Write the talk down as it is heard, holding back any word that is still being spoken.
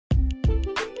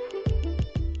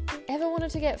Ever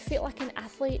wanted to get fit like an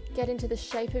athlete, get into the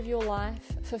shape of your life,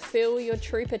 fulfill your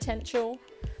true potential?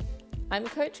 I'm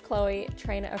Coach Chloe,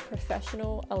 trainer of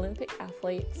professional Olympic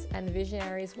athletes and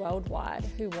visionaries worldwide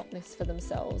who want this for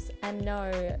themselves and know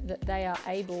that they are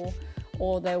able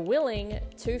or they're willing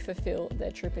to fulfill their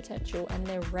true potential and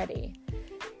they're ready.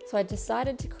 So I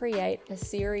decided to create a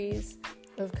series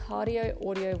of cardio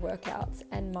audio workouts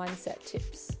and mindset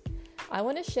tips. I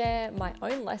want to share my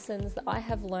own lessons that I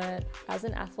have learned as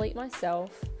an athlete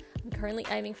myself. I'm currently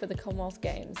aiming for the Commonwealth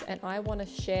Games, and I want to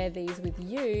share these with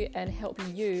you and help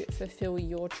you fulfill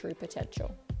your true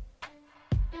potential.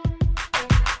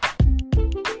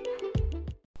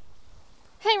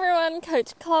 Hey everyone,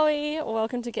 Coach Chloe.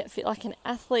 Welcome to Get Fit Like an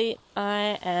Athlete.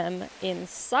 I am in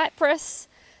Cyprus.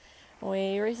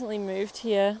 We recently moved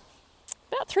here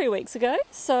about 3 weeks ago,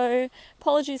 so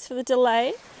apologies for the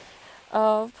delay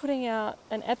of putting out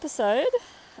an episode.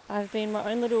 I've been in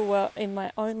my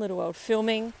own little world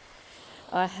filming.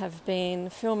 I have been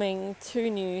filming 2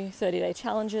 new 30-day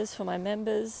challenges for my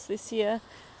members this year,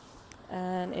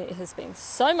 and it has been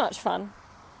so much fun.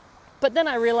 But then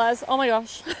I realized, oh my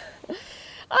gosh,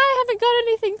 I haven't got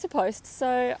anything to post,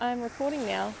 so I'm recording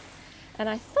now. And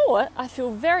I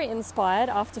feel very inspired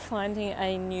after finding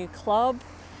a new club,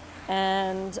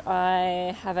 and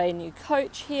I have a new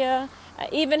coach here. I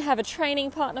even have a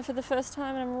training partner for the first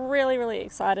time, and I'm really, really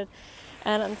excited.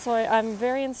 And so I'm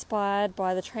very inspired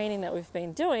by the training that we've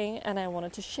been doing, and I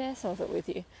wanted to share some of it with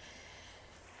you.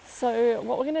 So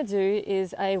what we're going to do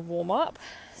is a warm-up.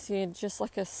 So you're just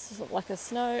like a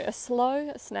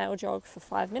slow snail jog for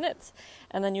 5 minutes,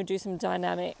 and then you'll do some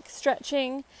dynamic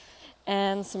stretching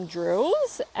and some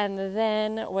drills, and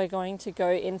then we're going to go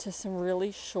into some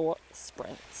really short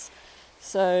sprints.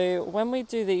 So when we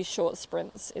do these short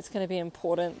sprints, it's going to be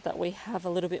important that we have a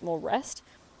little bit more rest.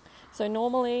 So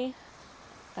normally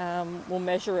we'll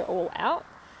measure it all out.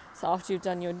 So after you've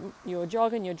done your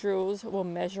jog and your drills, we'll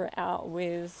measure it out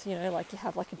with, like you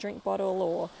have like a drink bottle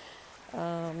or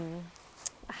a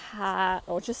hat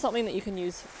or just something that you can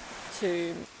use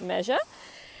to measure.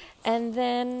 And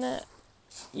then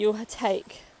you'll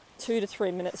take 2 to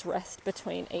 3 minutes rest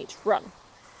between each run.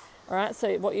 All right,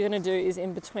 so what you're going to do is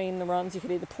in between the runs, you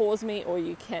could either pause me or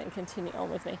you can continue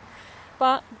on with me.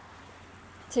 But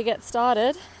to get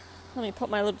started, let me put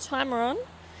my little timer on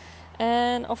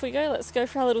and off we go. Let's go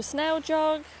for our little snail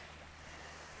jog.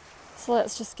 So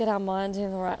let's just get our mind in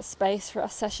the right space for our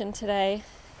session today.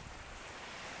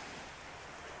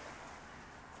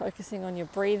 Focusing on your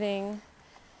breathing,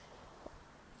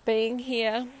 being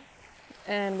here,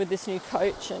 and with this new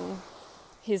coach and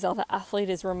his other athlete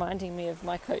is reminding me of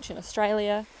my coach in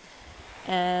Australia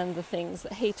and the things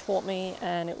that he taught me,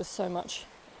 and it was so much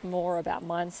more about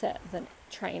mindset than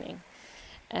training.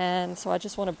 And so I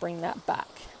just want to bring that back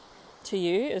to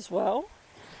you as well.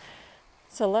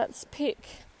 So let's pick,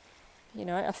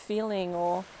 a feeling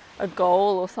or a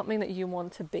goal or something that you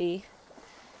want to be.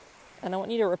 And I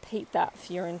want you to repeat that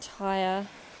for your entire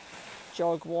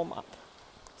jog warm-up.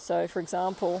 So for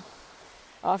example,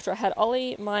 after I had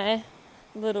Ollie, my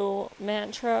little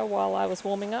mantra while I was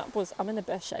warming up was, I'm in the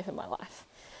best shape of my life.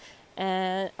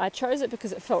 And I chose it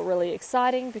because it felt really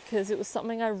exciting, because it was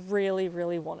something I really,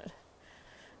 really wanted.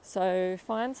 So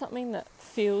find something that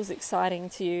feels exciting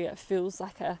to you. It feels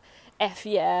like a F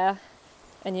yeah.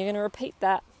 And you're going to repeat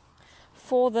that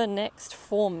for the next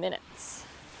 4 minutes.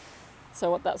 So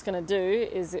what that's going to do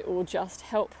is it will just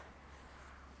help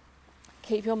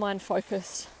keep your mind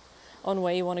focused on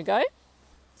where you want to go,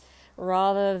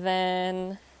 rather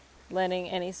than letting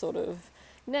any sort of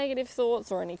negative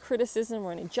thoughts or any criticism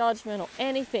or any judgment or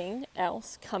anything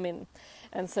else come in.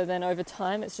 And so then over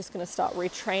time, it's just going to start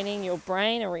retraining your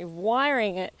brain and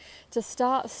rewiring it to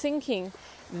start thinking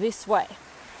this way.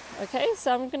 Okay,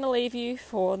 so I'm going to leave you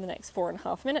for the next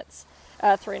 3.5 minutes.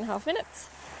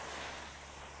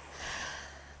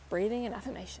 Breathing and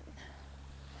affirmation.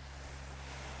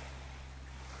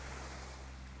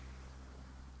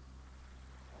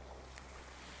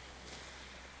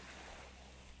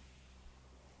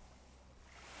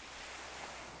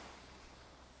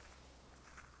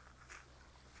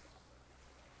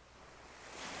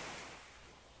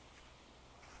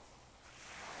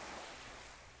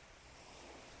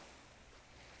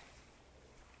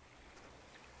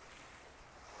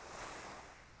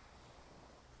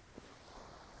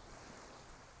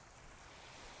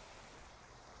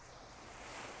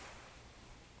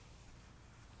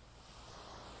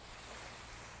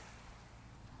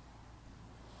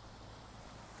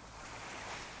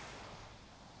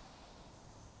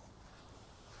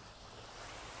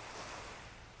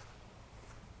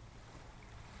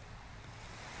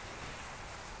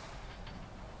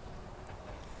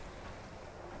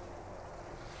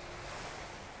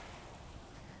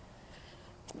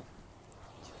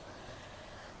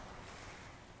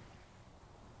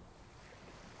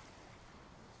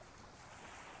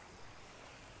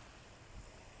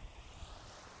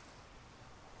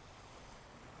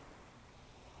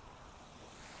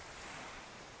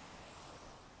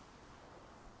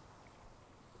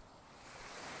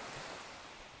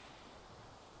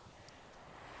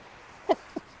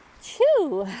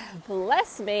 Woo!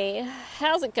 Bless me.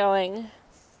 How's it going?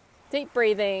 Deep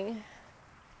breathing.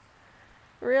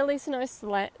 Really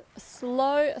slow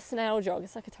snail jog.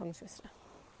 It's like a tongue twister.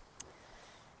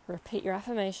 Repeat your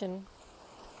affirmation.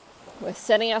 We're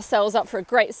setting ourselves up for a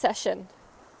great session.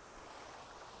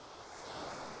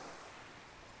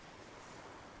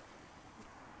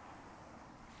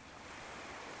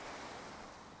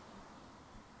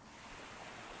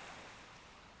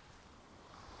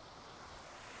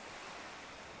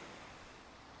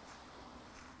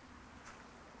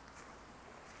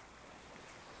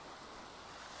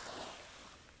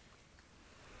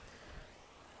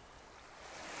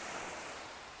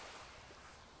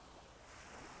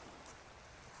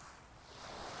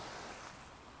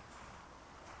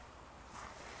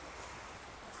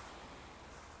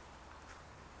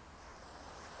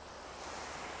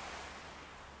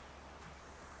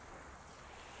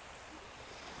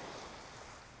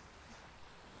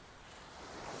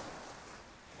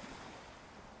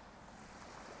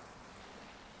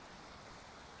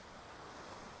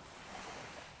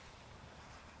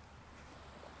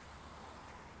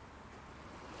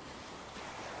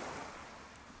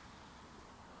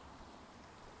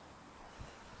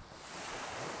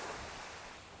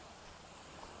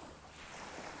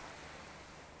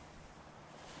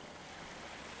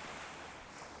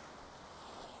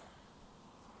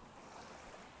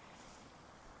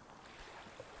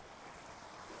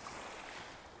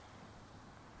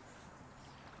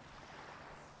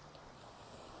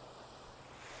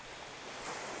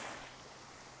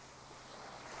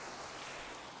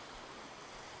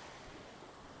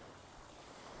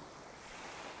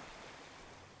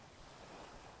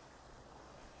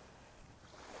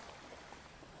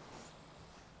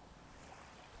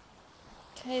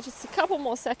 Okay, just a couple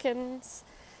more seconds,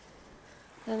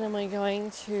 and then we're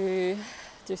going to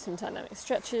do some dynamic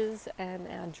stretches and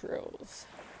our drills.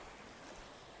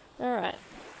 All right,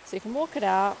 so you can walk it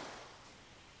out,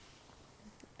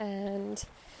 and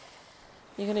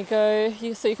you're going to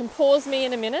go, so you can pause me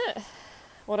in a minute.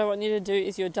 What I want you to do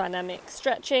is your dynamic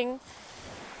stretching,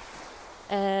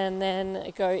 and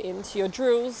then go into your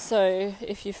drills. So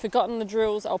if you've forgotten the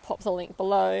drills, I'll pop the link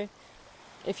below.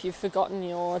 If you've forgotten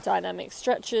your dynamic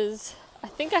stretches, I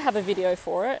think I have a video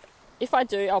for it. If I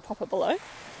do, I'll pop it below.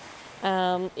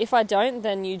 If I don't,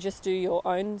 then you just do your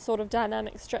own sort of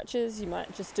dynamic stretches. You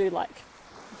might just do like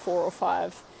 4 or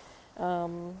 5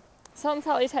 sun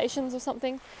salutations or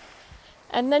something.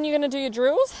 And then you're going to do your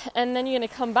drills, and then you're going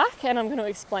to come back and I'm going to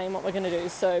explain what we're going to do.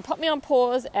 So pop me on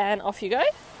pause and off you go.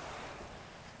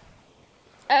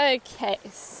 Okay,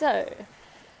 so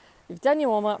you've done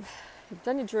your warm-up. You've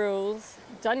done your drills,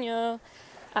 you've done your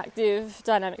active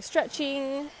dynamic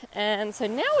stretching, and so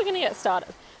now we're going to get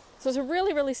started. So it's a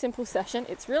really, really simple session.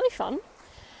 It's really fun.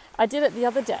 I did it the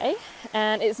other day,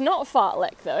 and it's not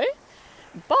fartlek though,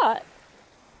 but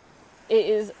it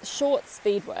is short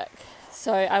speed work.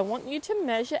 So I want you to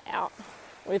measure out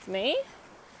with me.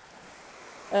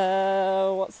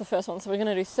 What's the first one? So we're going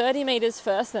to do 30 meters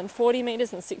first, then 40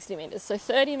 meters and 60 meters. So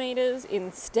 30 meters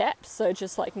in steps, so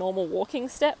just like normal walking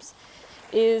steps,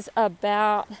 is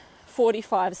about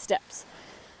 45 steps.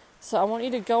 So I want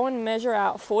you to go and measure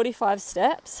out 45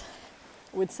 steps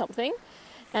with something.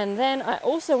 And then I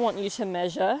also want you to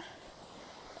measure,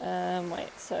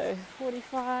 so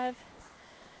 45.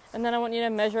 And then I want you to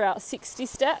measure out 60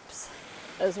 steps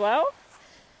as well.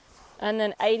 And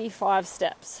then 85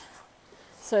 steps.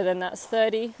 So then that's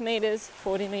 30 meters,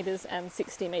 40 meters, and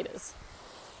 60 meters.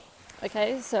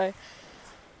 Okay, so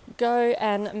go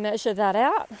and measure that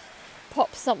out.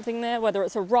 Pop something there, whether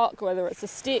it's a rock, whether it's a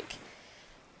stick.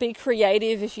 Be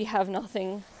creative if you have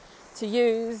nothing to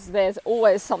use. There's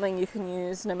always something you can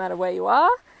use no matter where you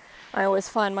are. I always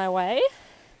find my way,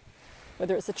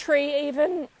 whether it's a tree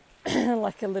even,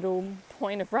 like a little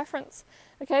point of reference.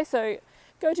 Okay, so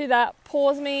go do that,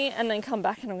 pause me, and then come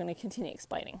back and I'm going to continue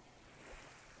explaining.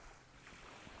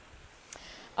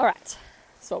 All right,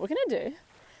 so what we're going to do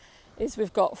is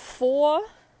we've got 4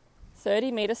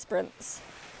 30-meter sprints,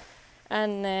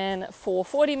 and then 4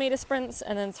 40-meter sprints,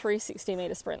 and then 3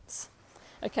 60-meter sprints.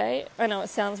 Okay, I know it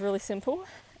sounds really simple,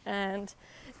 and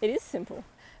it is simple,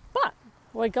 but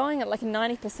we're going at like a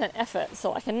 90% effort,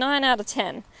 so like a 9 out of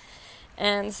 10.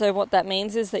 And so what that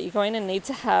means is that you're going to need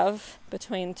to have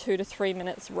between 2 to 3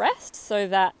 minutes rest so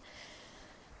that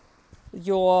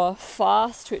your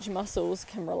fast twitch muscles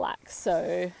can relax.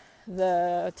 So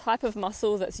the type of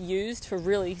muscle that's used for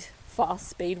really fast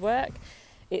speed work,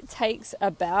 it takes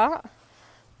about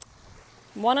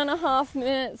 1.5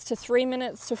 minutes to 3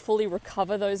 minutes to fully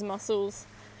recover those muscles,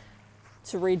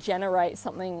 to regenerate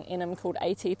something in them called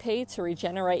ATP, to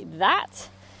regenerate that.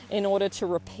 in order to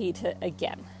repeat it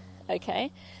again.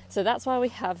 Okay, so that's why we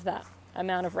have that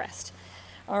amount of rest.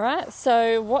 All right,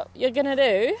 so what you're going to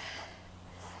do,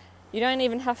 you don't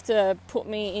even have to put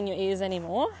me in your ears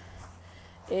anymore,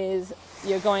 is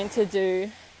you're going to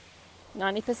do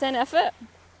 90% effort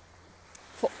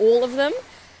for all of them,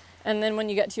 and then when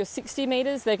you get to your 60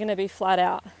 meters, they're going to be flat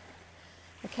out.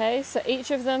 Okay, so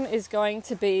each of them is going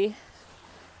to be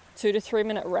 2 to 3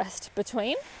 minute rest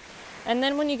between, and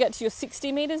then when you get to your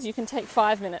 60 meters, you can take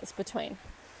 5 minutes between.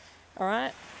 All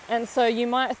right, and so you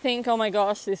might think, oh my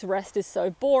gosh, this rest is so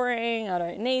boring, I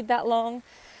don't need that long.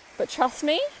 But trust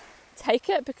me, take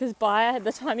it, because by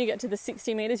the time you get to the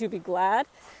 60 meters, you'll be glad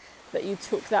that you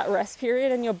took that rest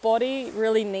period, and your body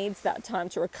really needs that time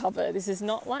to recover. This is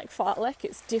not like fartlek,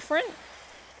 it's different,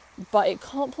 but it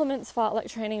complements fartlek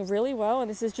training really well, and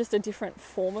this is just a different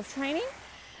form of training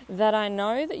that I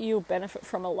know that you'll benefit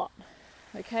from a lot.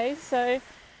 Okay, so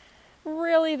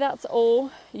really that's all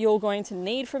you're going to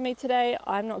need from me today.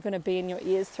 I'm not going to be in your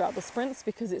ears throughout the sprints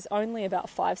because it's only about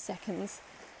 5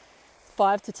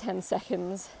 to 10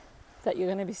 seconds that you're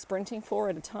going to be sprinting for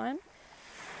at a time.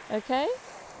 Okay,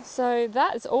 so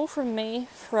that is all from me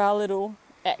for our little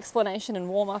explanation and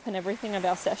warm up and everything of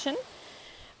our session.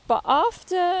 But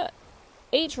after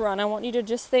each run, I want you to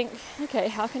just think, okay,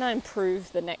 how can I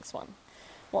improve the next one?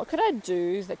 What could I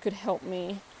do that could help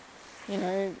me,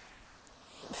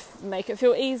 make it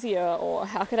feel easier? Or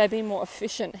how could I be more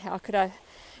efficient? How could I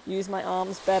use my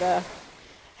arms better?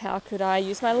 How could I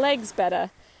use my legs better?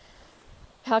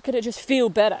 How could it just feel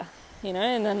better,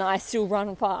 and then I still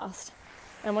run fast?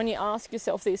 And when you ask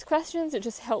yourself these questions, it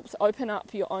just helps open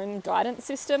up your own guidance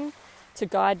system to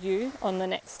guide you on the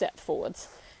next step forwards,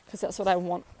 because that's what I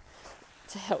want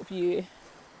to help you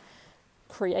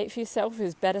create for yourself,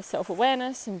 is better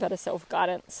self-awareness and better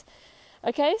self-guidance.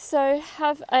 Okay, so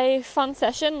have a fun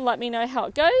session. Let me know how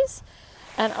it goes,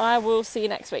 and I will see you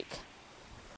next week.